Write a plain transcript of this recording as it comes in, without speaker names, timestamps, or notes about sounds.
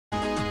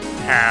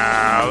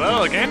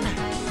Hello again,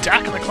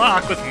 Jack on the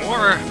clock with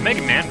more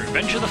Mega Man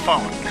Revenge of the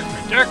Fallen,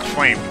 Dark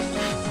Flame.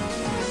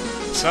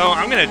 So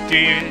I'm going to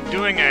be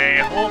doing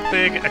a whole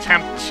big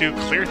attempt to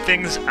clear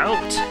things out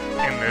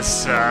in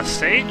this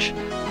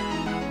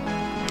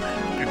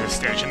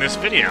in this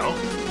video.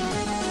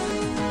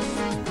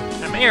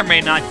 I may or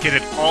may not get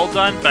it all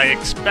done, but I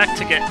expect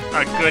to get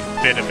a good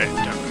bit of it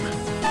done.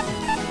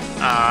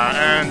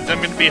 And I'm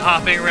going to be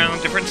hopping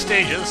around different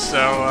stages,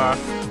 so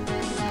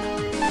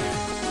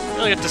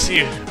you'll get to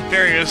see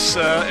various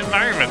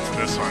environments in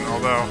this one,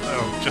 although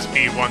it'll just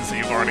be ones that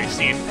you've already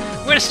seen.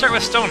 I'm going to start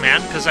with Stone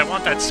Man, because I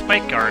want that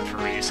spike guard for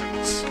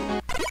reasons.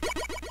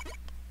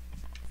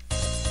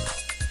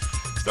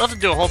 Still have to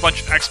do a whole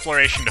bunch of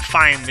exploration to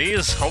find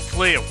these.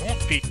 Hopefully it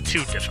won't be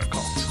too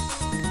difficult.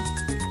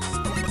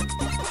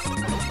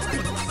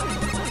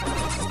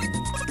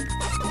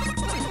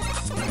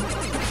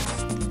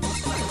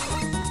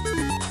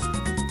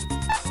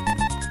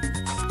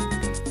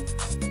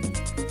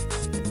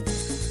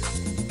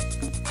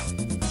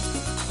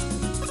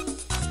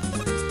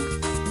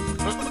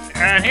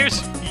 And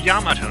here's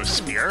Yamato's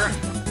spear.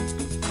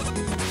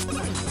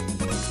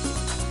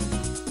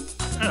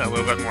 A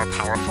little bit more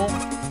powerful.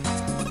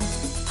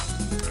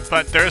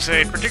 But there's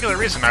a particular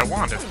reason I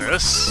wanted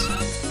this.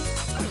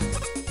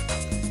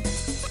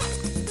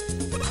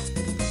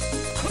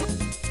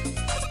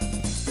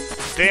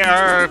 They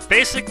are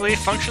basically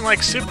function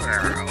like Super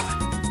Arrow.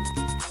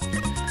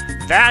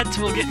 That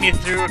will get me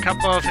through a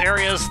couple of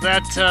areas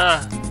that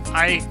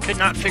I could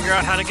not figure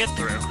out how to get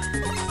through.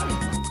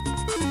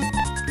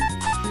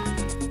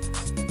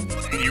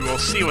 You will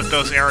see what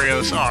those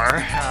areas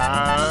are,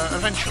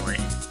 eventually.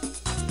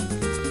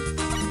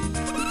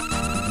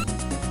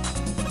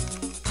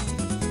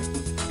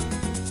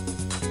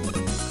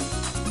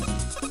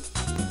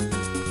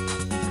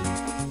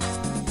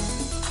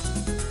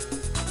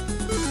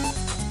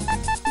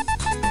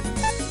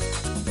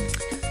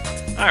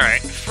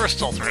 Alright,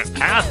 first alternate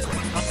path,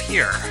 up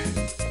here.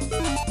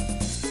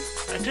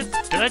 Did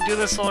I do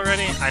this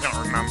already? I don't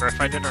remember if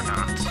I did or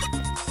not.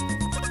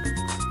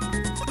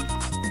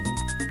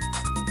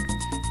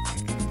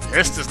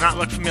 This does not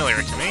look familiar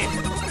to me.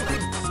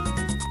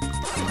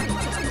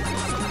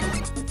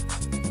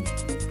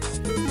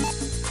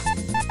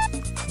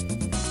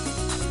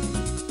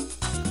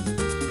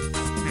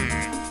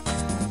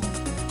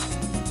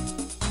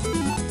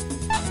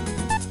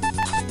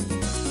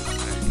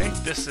 I think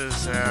this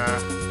is,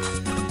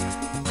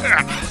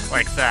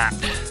 like that.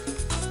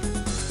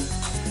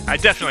 I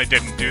definitely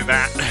didn't do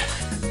that.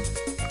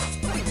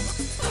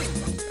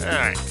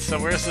 Alright, so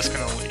where's this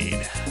gonna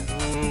lead?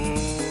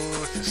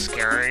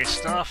 Scary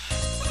stuff.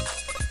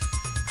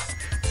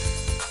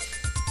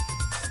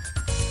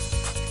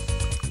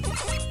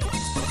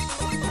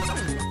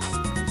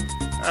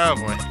 Oh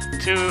boy.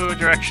 Two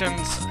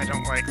directions. I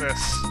don't like this.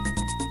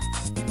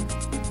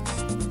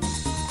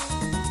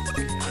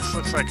 Okay, this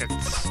looks like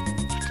it's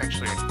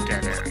potentially a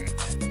dead end.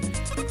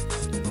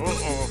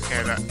 Oh,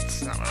 okay,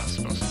 that's not what I was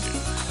supposed to do.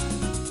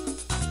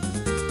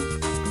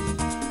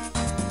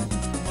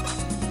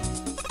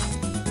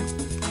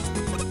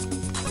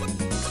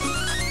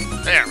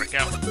 There we go.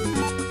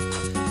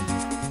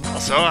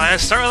 Also, I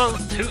start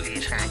with 2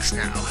 E-tanks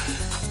now.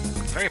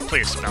 I'm very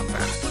pleased about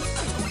that.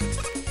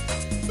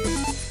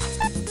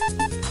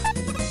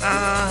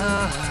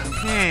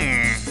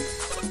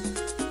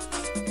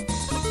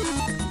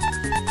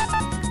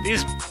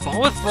 These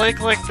both look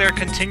like they're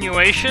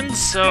continuations,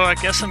 so I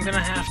guess I'm gonna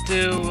have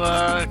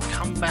to,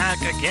 come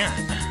back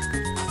again.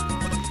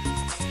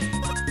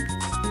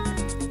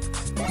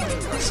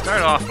 Let's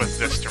start off with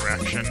this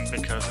direction,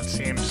 because it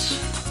seems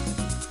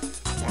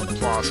more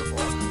plausible.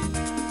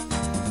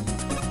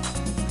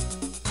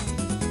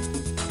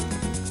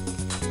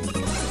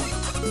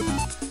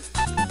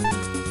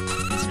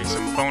 Let's see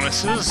some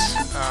bonuses.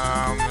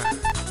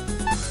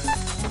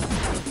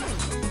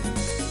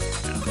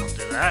 Don't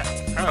do that.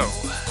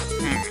 Oh.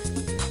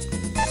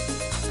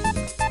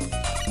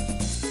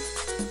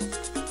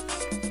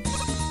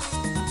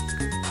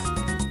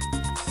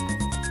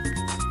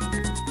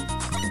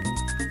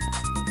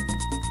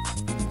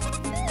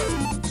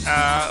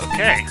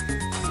 Okay.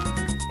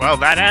 Well,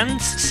 that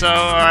ends, so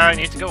I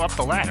need to go up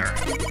the ladder.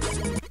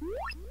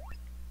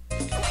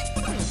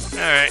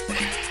 Alright.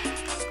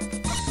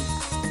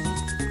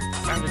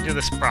 Time to do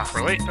this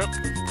properly. Oh,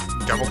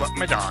 doubled up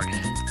my dog.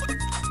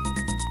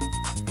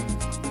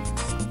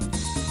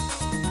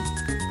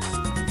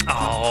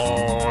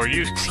 Oh, are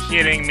you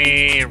kidding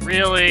me?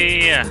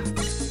 Really?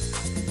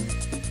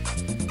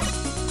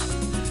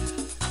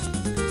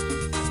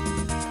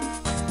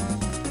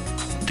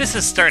 This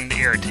is starting to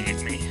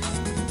irritate me.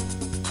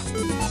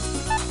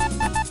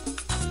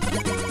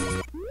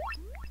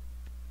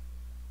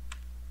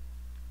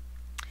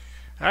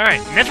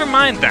 Alright, never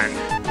mind then.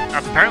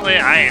 Apparently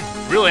I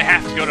really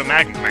have to go to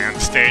Magma Man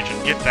stage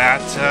and get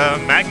that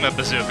Magma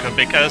Bazooka,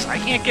 because I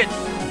can't get,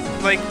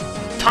 like,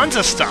 tons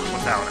of stuff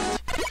without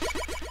it.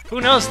 Who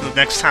knows the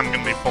next time I'm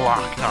gonna be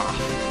blocked off.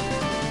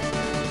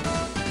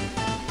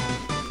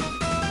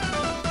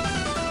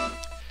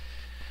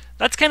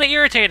 That's kind of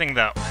irritating,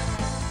 though.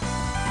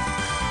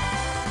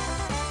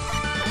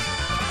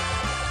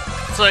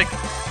 It's like...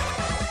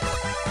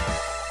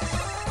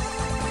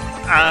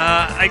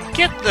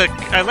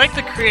 I like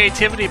the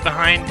creativity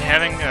behind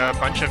having a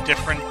bunch of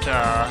different,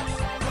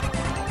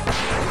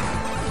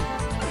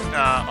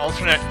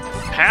 alternate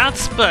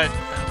paths, but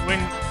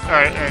when...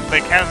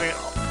 like, having...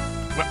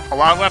 A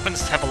lot of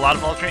weapons have a lot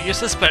of alternate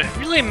uses, but it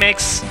really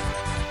makes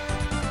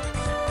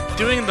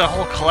doing the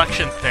whole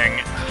collection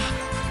thing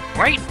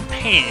right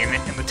pain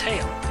in the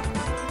tail.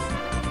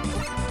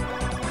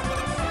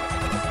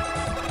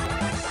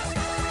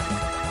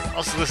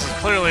 Also, this is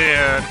clearly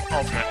an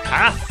alternate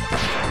path.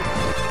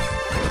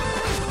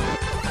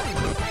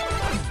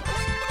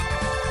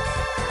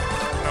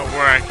 I don't know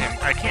where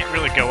I can't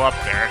really go up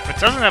there. If it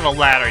doesn't have a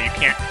ladder, you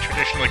can't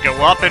traditionally go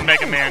up in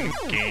Mega Man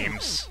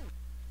games.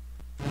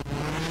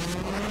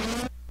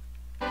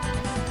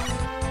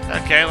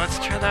 Okay, let's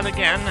try that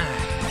again.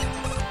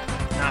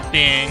 Not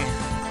being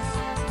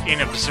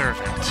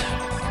inobservant.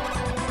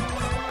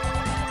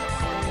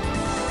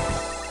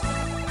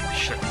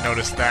 Should have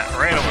noticed that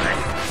right away.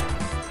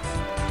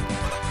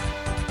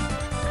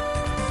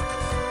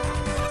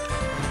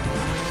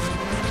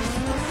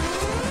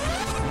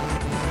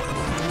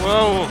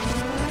 Whoa!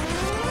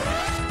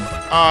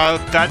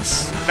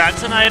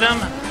 That's an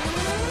item?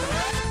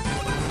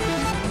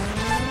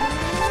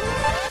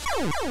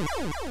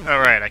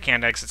 Alright, I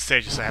can't exit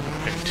stages I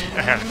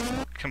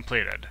haven't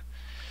completed.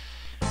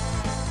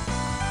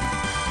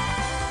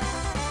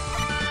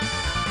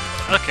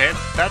 Okay,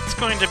 that's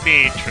going to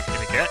be tricky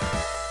to get.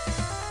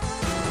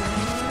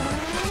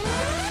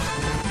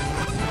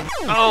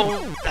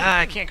 Oh,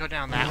 I can't go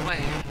down that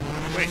way.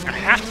 Wait, I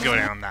have to go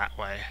down that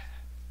way.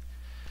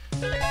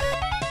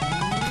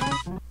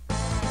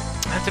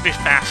 I have to be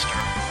faster.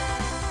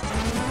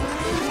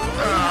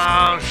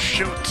 Oh,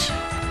 shoot.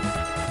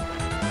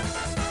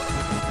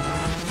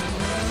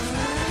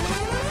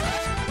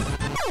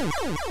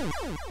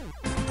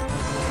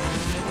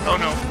 Oh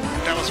no,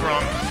 that was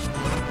wrong.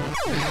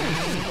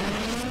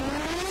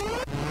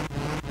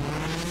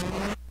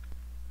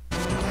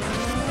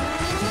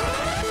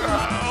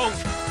 Oh,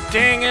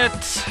 dang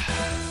it!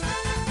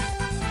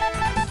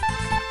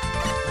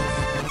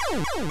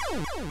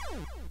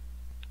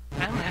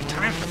 I don't have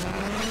time for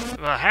that.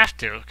 Well, I have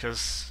to,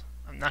 because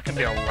I'm not going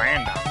to be able to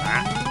land on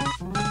that.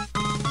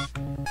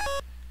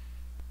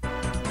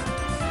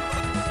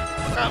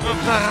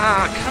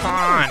 Come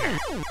on!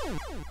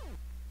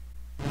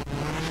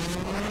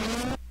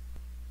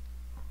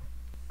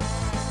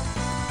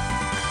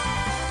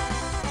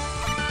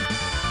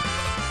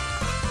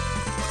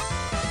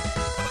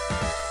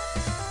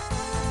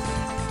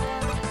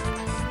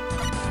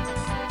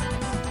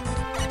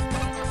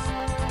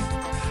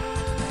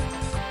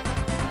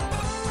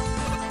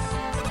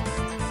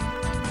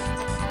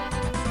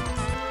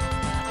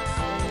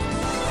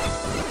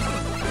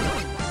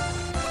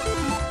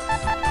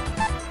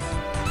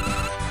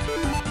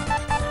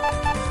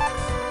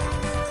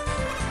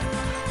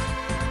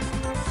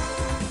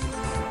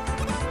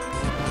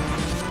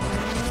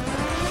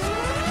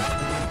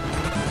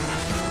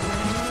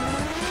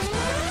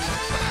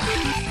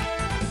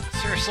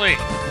 Seriously.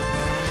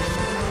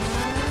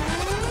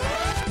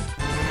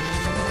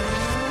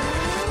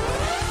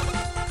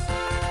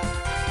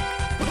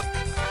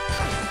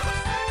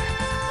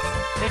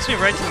 Takes me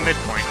right to the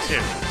midpoint,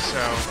 too,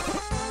 so...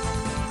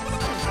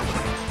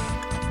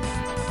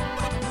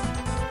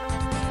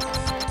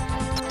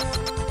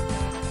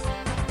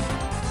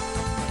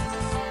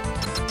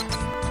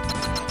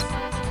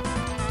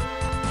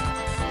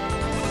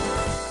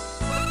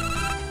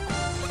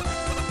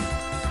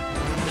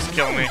 Just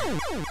kill me.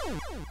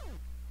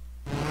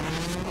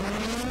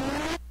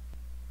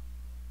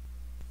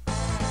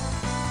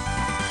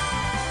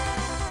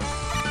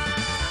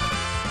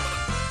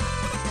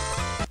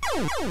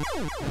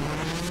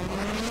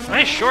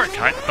 Nice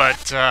shortcut,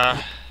 but,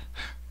 I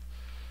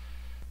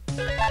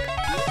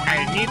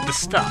need the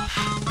stuff.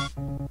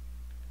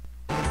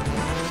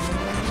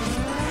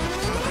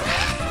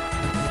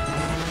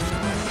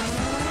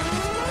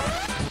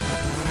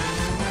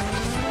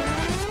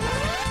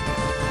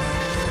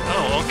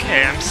 Oh,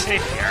 okay, I'm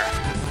safe here.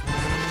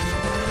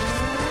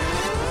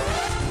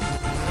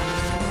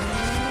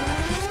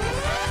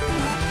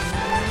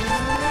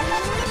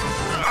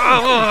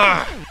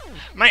 Oh!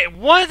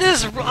 What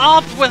is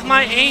up with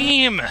my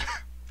aim?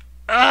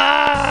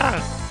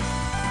 I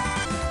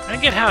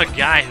don't get how a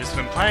guy who's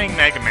been playing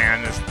Mega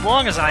Man as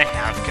long as I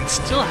have can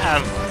still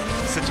have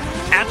such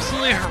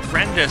absolutely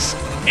horrendous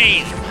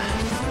aim.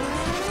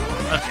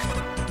 Okay,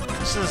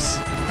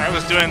 I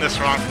was doing this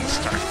wrong from the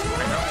start.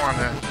 I don't want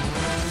to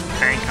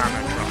bank on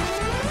a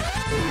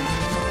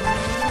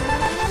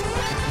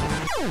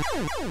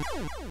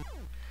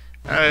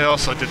draw. I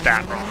also did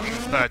that wrong,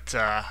 but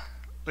at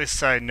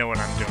least I know what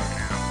I'm doing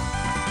now.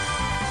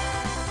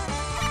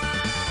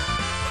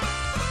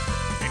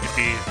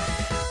 Be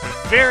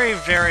very,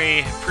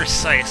 very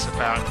precise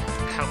about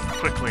how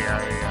quickly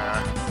I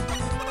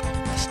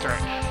start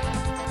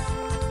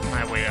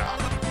my way up.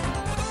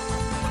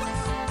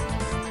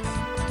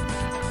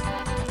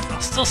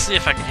 I'll still see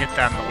if I can hit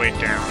that on the way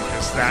down,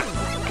 because that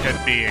could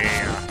be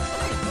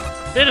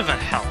a bit of a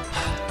help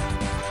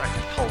if I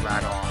can pull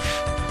that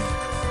off.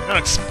 I don't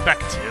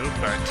expect to,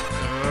 but...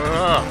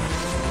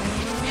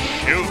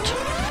 shoot!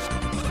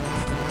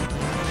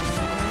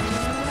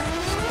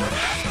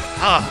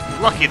 Ah,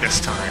 lucky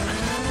this time.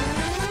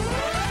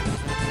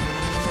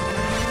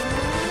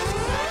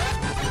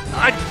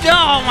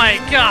 Oh my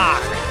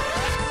god!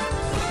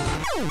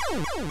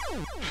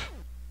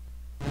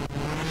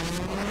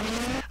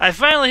 I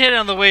finally hit it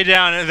on the way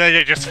down, and then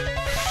it just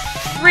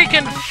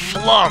freaking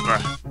flub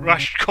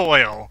rushed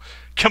coil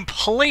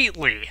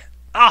completely.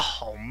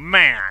 Oh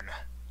man!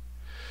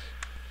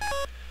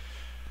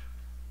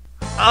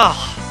 Oh,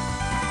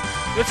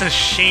 this is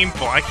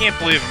shameful. I can't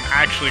believe I'm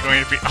actually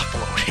going to be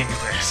uploading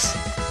this.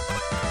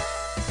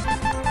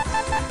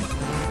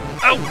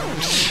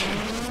 Ouch!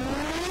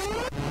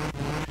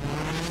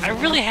 I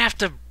really have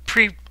to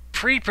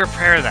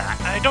pre-prepare that.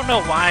 I don't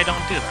know why I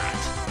don't do that.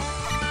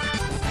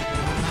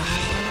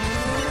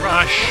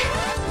 Rush.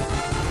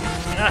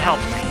 You're not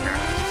helping me here.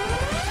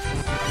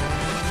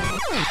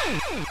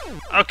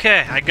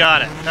 Okay, I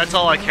got it. That's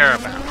all I care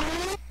about.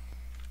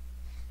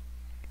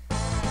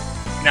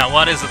 Now,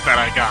 what is it that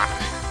I got?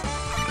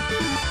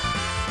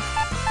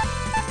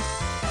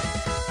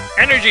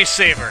 Energy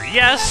saver.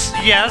 Yes,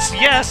 yes,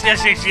 yes,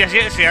 yes, yes, yes,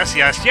 yes, yes,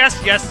 yes, yes,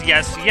 yes,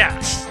 yes,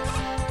 yes.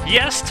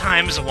 Yes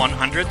times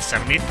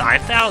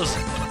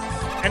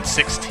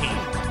 175,016.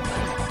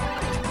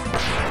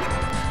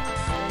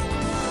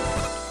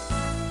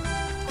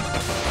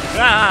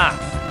 Ah!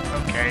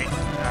 Okay.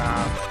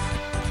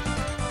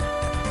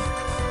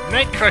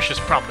 Night Crush is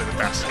probably the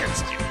best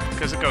against you,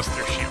 because it goes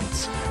through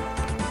shields.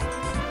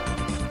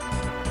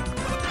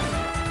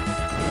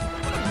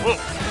 Whoa!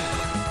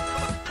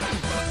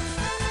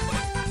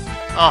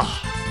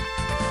 Oh.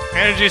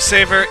 Energy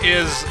Saver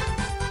is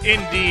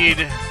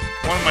indeed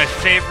one of my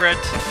favorite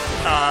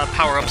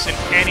power-ups in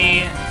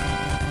any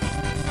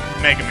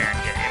Mega Man game.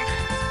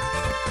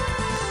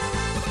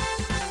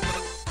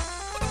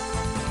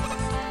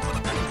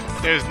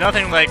 There's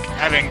nothing like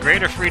having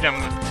greater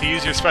freedom to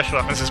use your special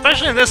weapons,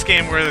 especially in this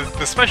game where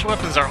the special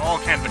weapons are all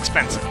kind of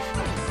expensive.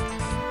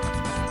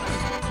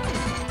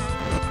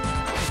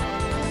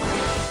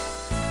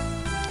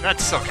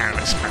 That's still kind of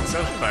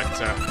expensive, but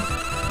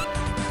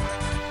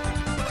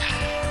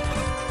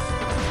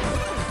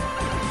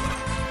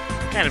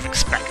kind of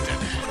expected.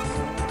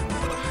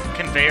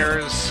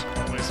 Conveyors,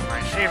 always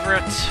my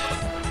favorite.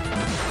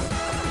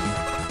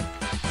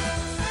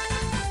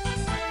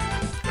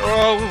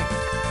 Oh!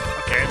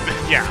 Okay,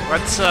 yeah,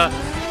 let's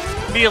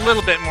be a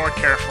little bit more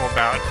careful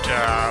about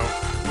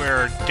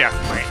where death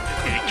might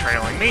be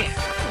trailing me.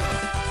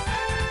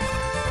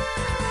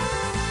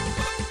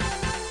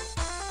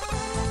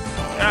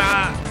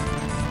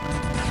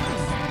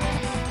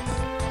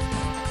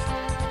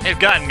 They've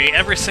gotten me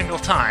every single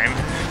time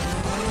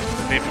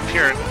they've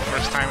appeared the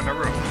first time in a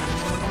room.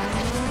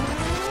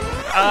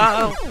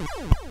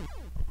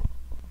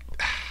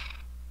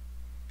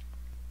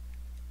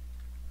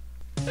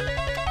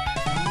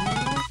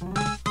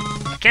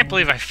 I can't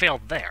believe I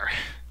failed there.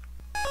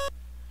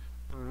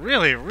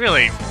 Really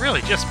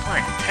just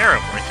playing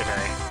terribly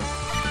today.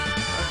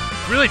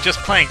 Really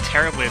just playing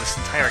terribly this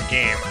entire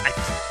game.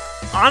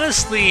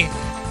 Honestly,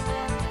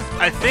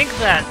 I think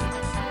that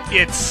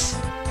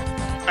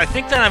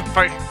I'm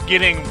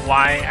forgetting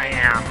why I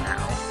am now.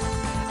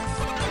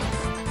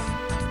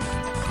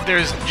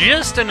 There's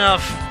just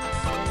enough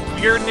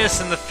weirdness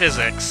in the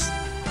physics.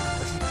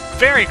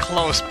 Very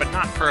close, but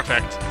not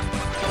perfect.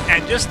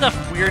 And just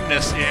enough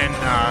weirdness in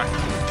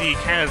the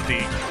kind of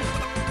the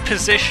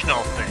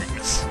positional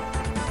things.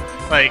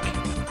 Like,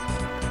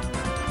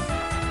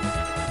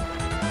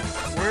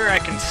 where I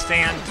can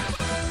stand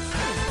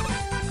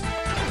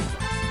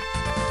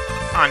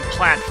on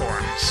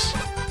platforms.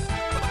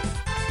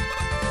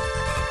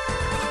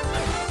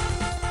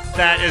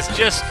 That is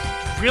just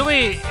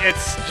really,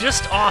 it's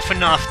just off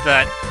enough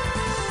that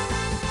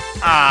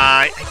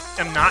I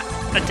am not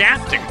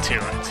adapting to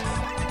it.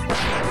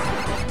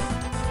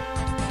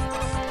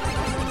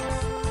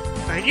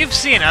 Now, you've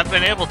seen I've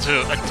been able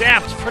to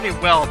adapt pretty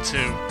well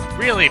to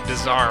really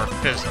bizarre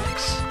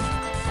physics.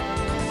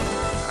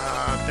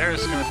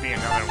 There's going to be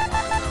another one of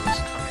those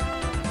coming.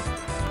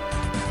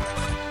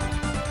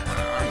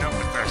 No,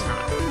 there's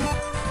not.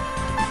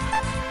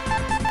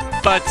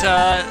 But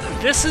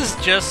this is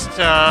just,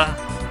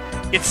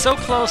 it's so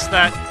close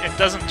that it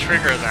doesn't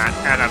trigger that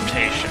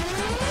adaptation.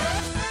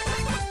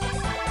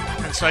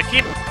 And so I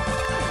keep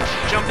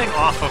jumping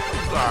off of,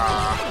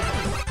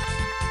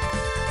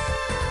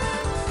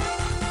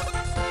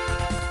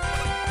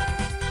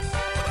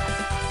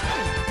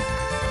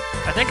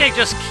 I think I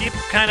just keep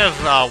kind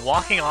of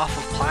walking off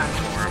of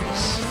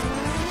platforms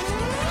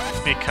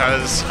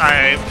because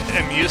I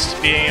am used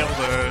to being able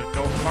to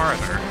go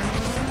farther.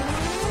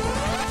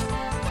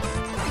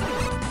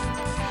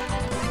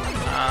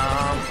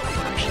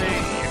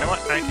 Actually, you know what?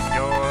 I can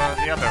go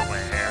the other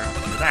way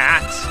for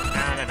that,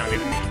 and I don't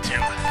even need to.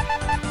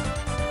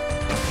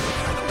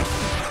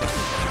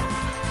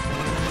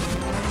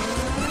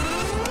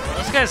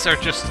 These guys are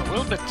just a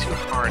little bit too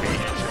hardy to be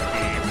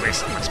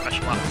wasting my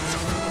special weapons.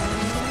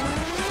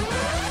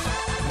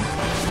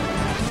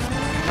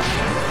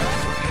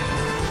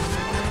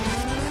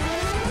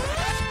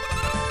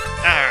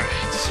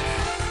 Alright.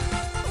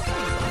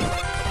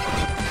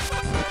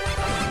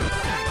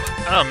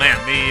 Oh man,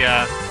 the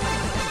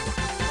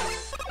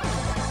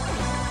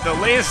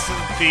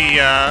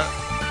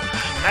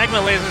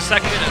Magma laser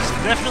section is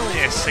definitely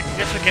a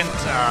significant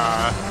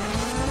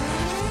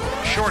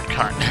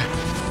shortcut.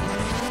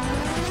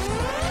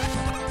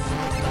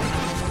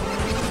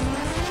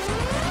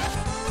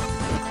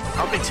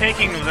 I'll be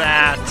taking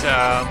that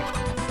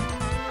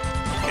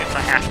if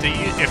I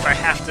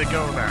have to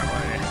go that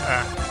way.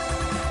 I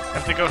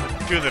have to go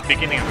through the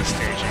beginning of the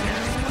stage again.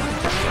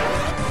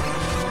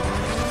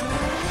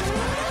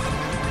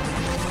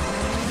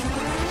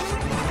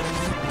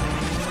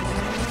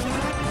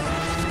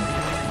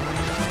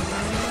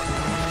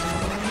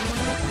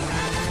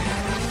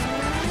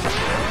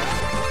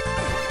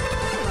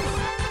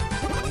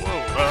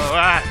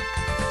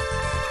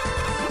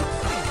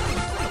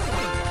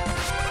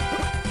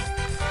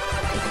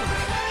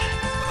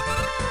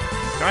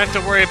 Don't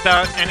have to worry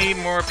about any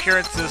more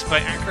appearances by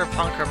Anchor,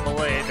 Punk, or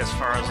Blade, as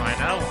far as I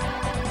know.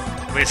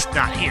 At least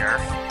not here.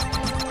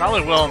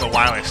 Probably will in the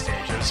Wily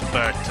stages,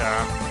 but,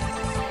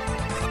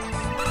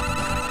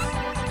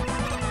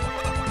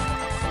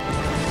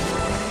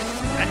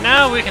 and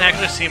now we can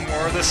actually see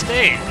more of the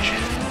stage.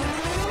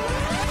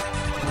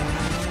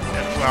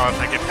 Well,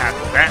 if I get past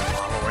that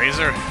lava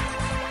laser.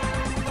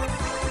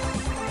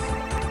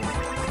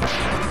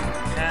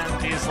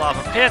 And these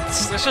lava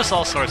pits. There's just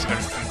all sorts of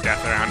instant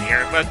death around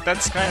here, but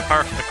that's kind of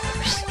par for the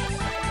course.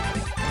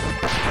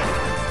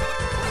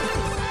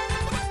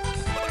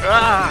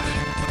 Ah!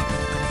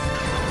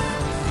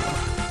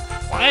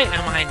 Why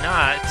am I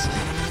not?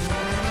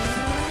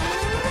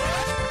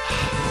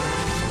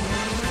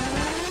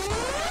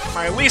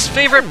 My least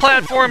favorite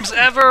platforms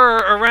ever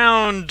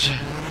around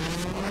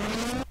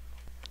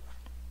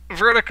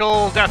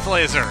vertical death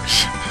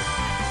lasers.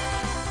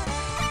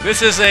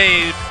 This is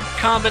a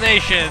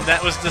combination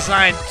that was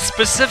designed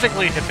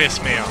specifically to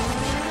piss me off.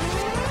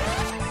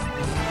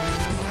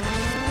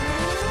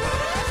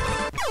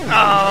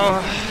 Oh,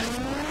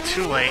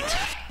 too late.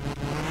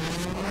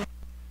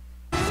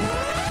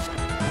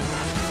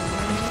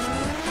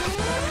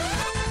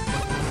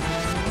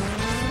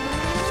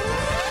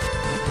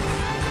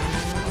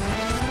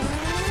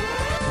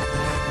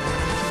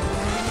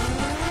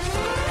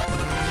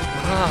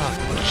 Oh,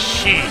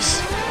 jeez.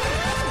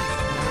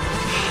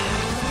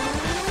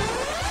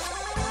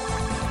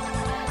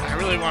 I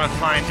really want to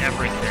find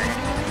everything,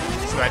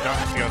 so that I don't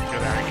have to go through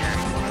that again.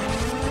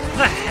 What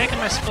the heck am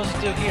I supposed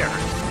to do here?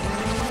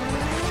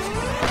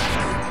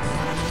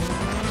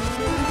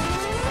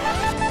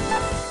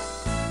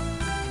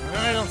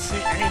 I don't see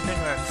anything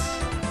that's...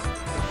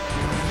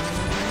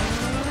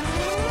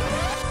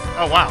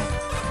 Oh, wow.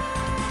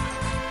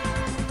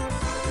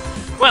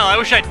 Well, I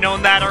wish I'd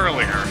known that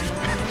earlier.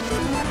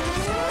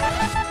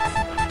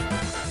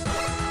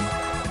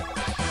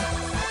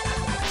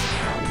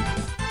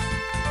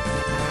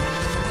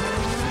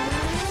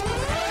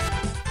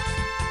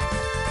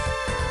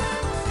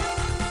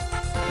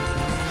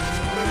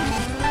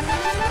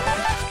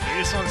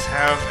 These ones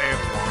have a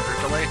longer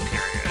delay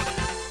period.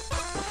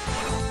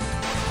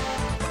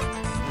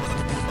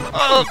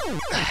 Oh!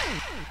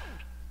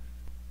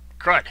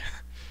 Crud.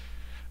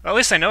 Well, at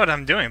least I know what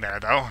I'm doing there,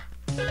 though.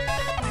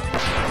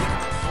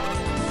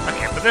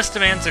 Okay, but this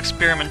demands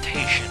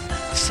experimentation,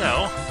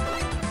 so...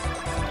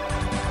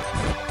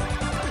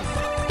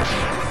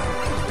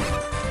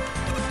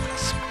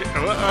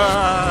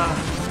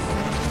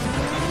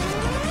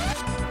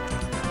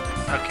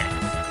 Okay.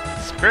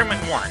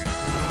 Experiment 1.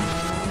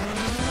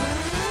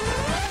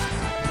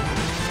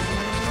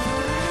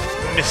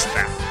 Missed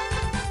that.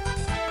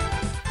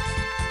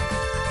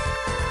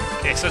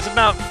 Okay, so it's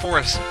about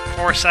 4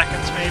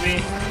 seconds,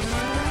 maybe?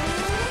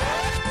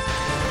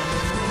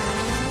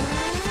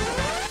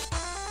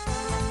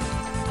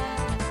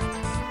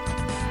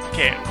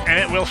 Okay, and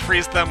it will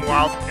freeze them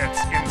while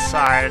it's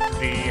inside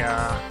the,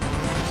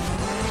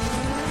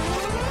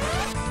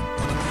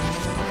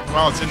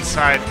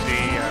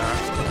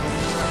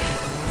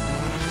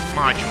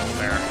 module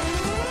there.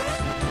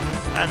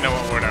 I don't know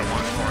what word I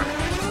want for it.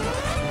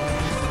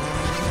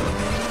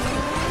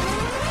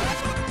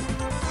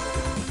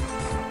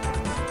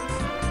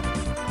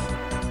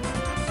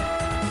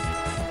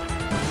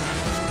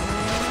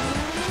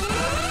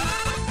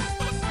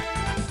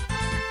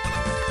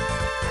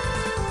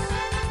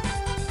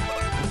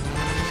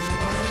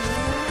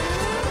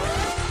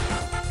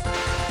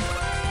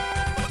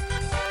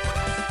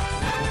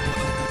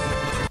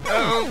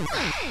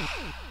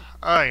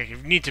 I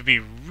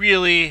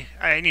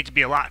need to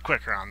be a lot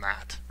quicker on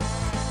that.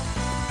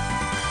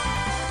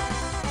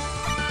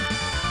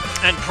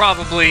 And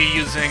probably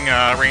using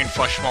Rain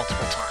Flush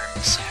multiple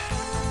times.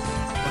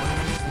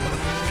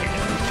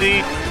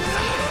 Okay.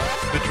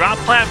 The drop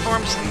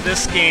platforms in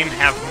this game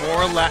have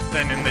more let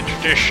than in the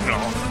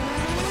traditional.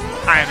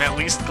 I am at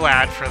least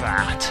glad for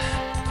that.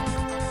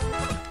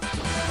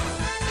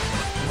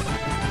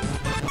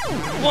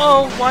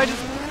 Whoa, why did...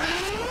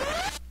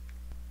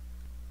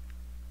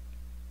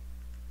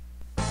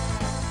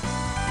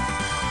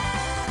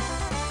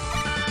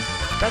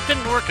 That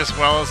didn't work as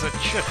well as it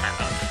should have.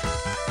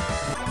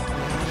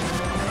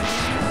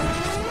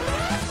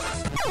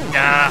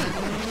 Yeah.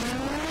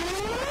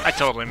 I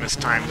totally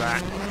mistimed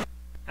that.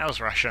 That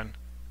was Russian.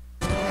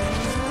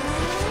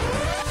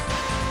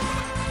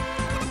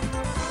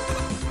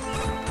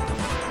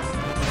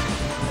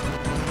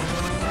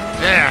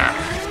 There!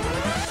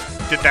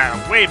 Did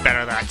that way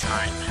better that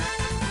time.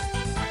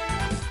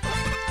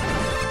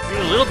 Need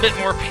a little bit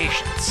more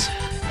patience.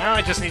 Now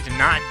I just need to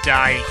not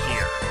die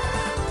here.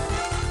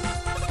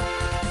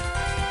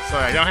 So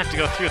I don't have to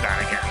go through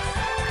that again.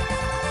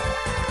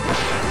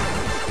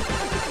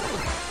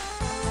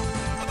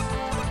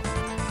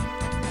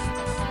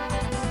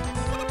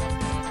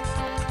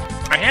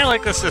 I kinda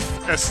like this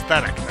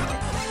aesthetic, though.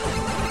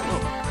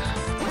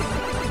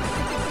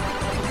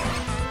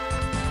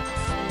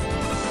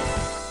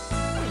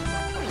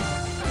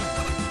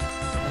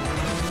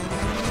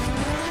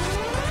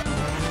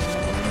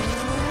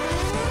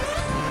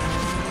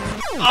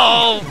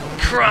 Oh,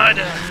 crud!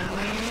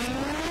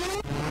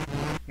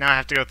 Now I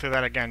have to go through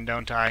that again,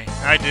 don't I?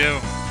 I do.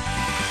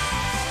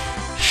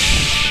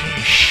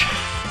 Sheesh.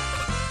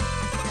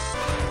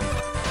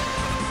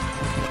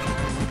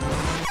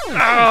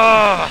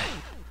 Oh!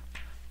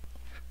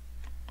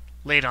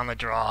 Late on the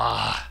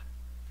draw.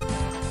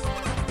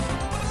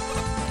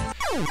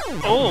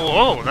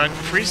 Oh, that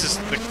freezes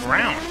the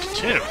ground,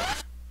 too.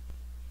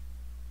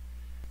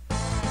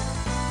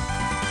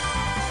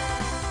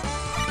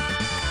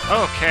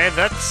 Okay,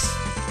 that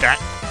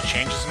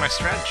changes my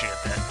strategy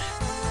a bit.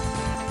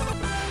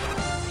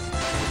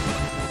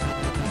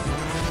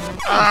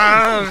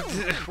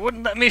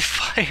 Wouldn't let me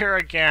fire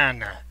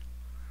again.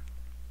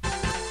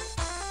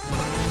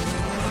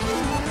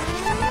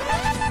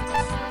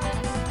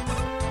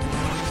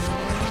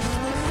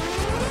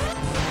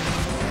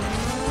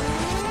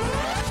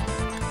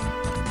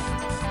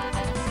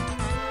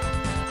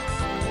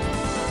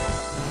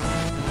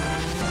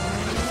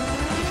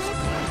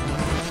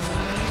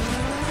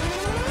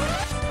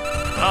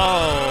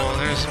 Oh,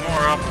 there's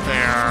more up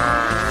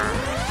there.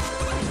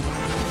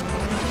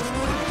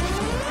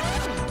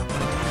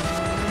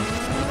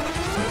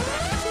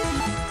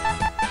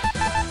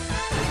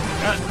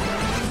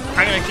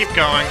 I'm gonna keep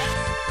going,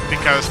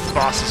 because the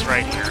boss is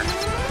right here.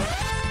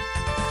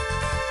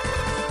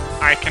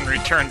 I can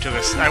return to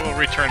this. I will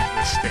return to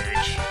this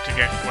stage to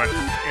get what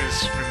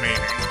is remaining.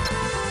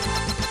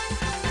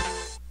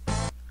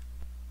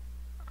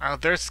 Oh,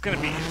 there's gonna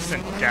be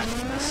instant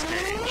death in this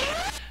stage.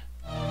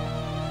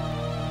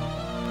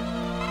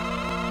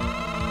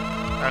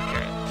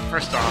 Okay,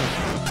 first off,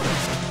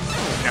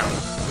 no,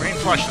 Green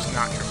Flush is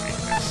not your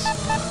weakness.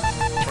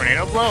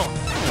 Tornado Blow?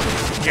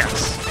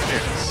 Yes, it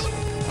is.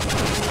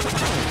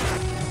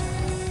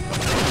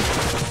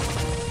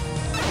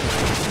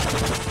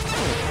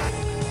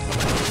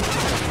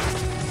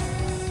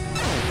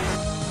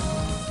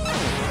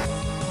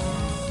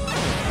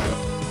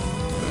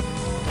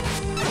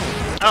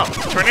 Oh,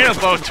 Tornado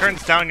Blow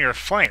turns down your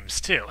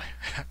flames, too.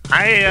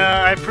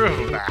 I approve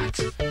of that.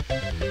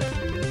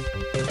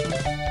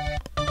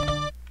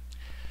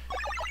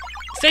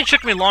 Stage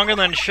took me longer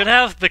than it should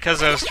have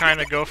because I was trying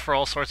to go for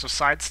all sorts of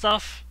side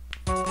stuff.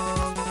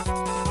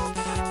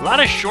 A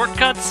lot of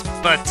shortcuts,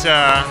 but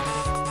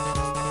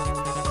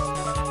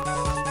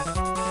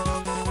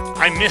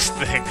I missed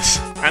things.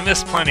 I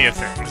missed plenty of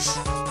things.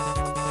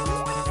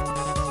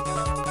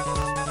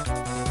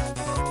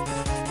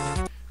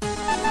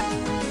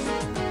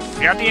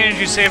 You got the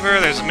energy saver,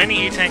 there's a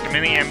mini E-tank, a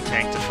mini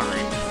M-tank to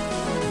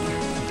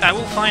find. I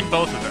will find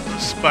both of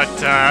those,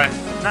 but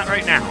not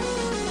right now.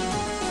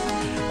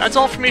 That's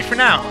all for me for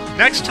now.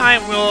 Next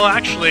time we'll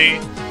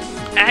actually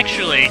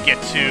get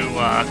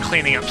to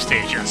cleaning up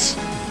stages.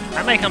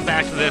 I may come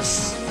back to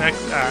this in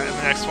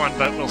the next one,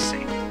 but we'll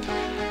see.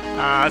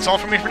 That's all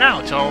for me for now.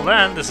 Until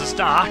then, this is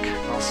Doc.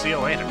 I'll see you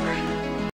later.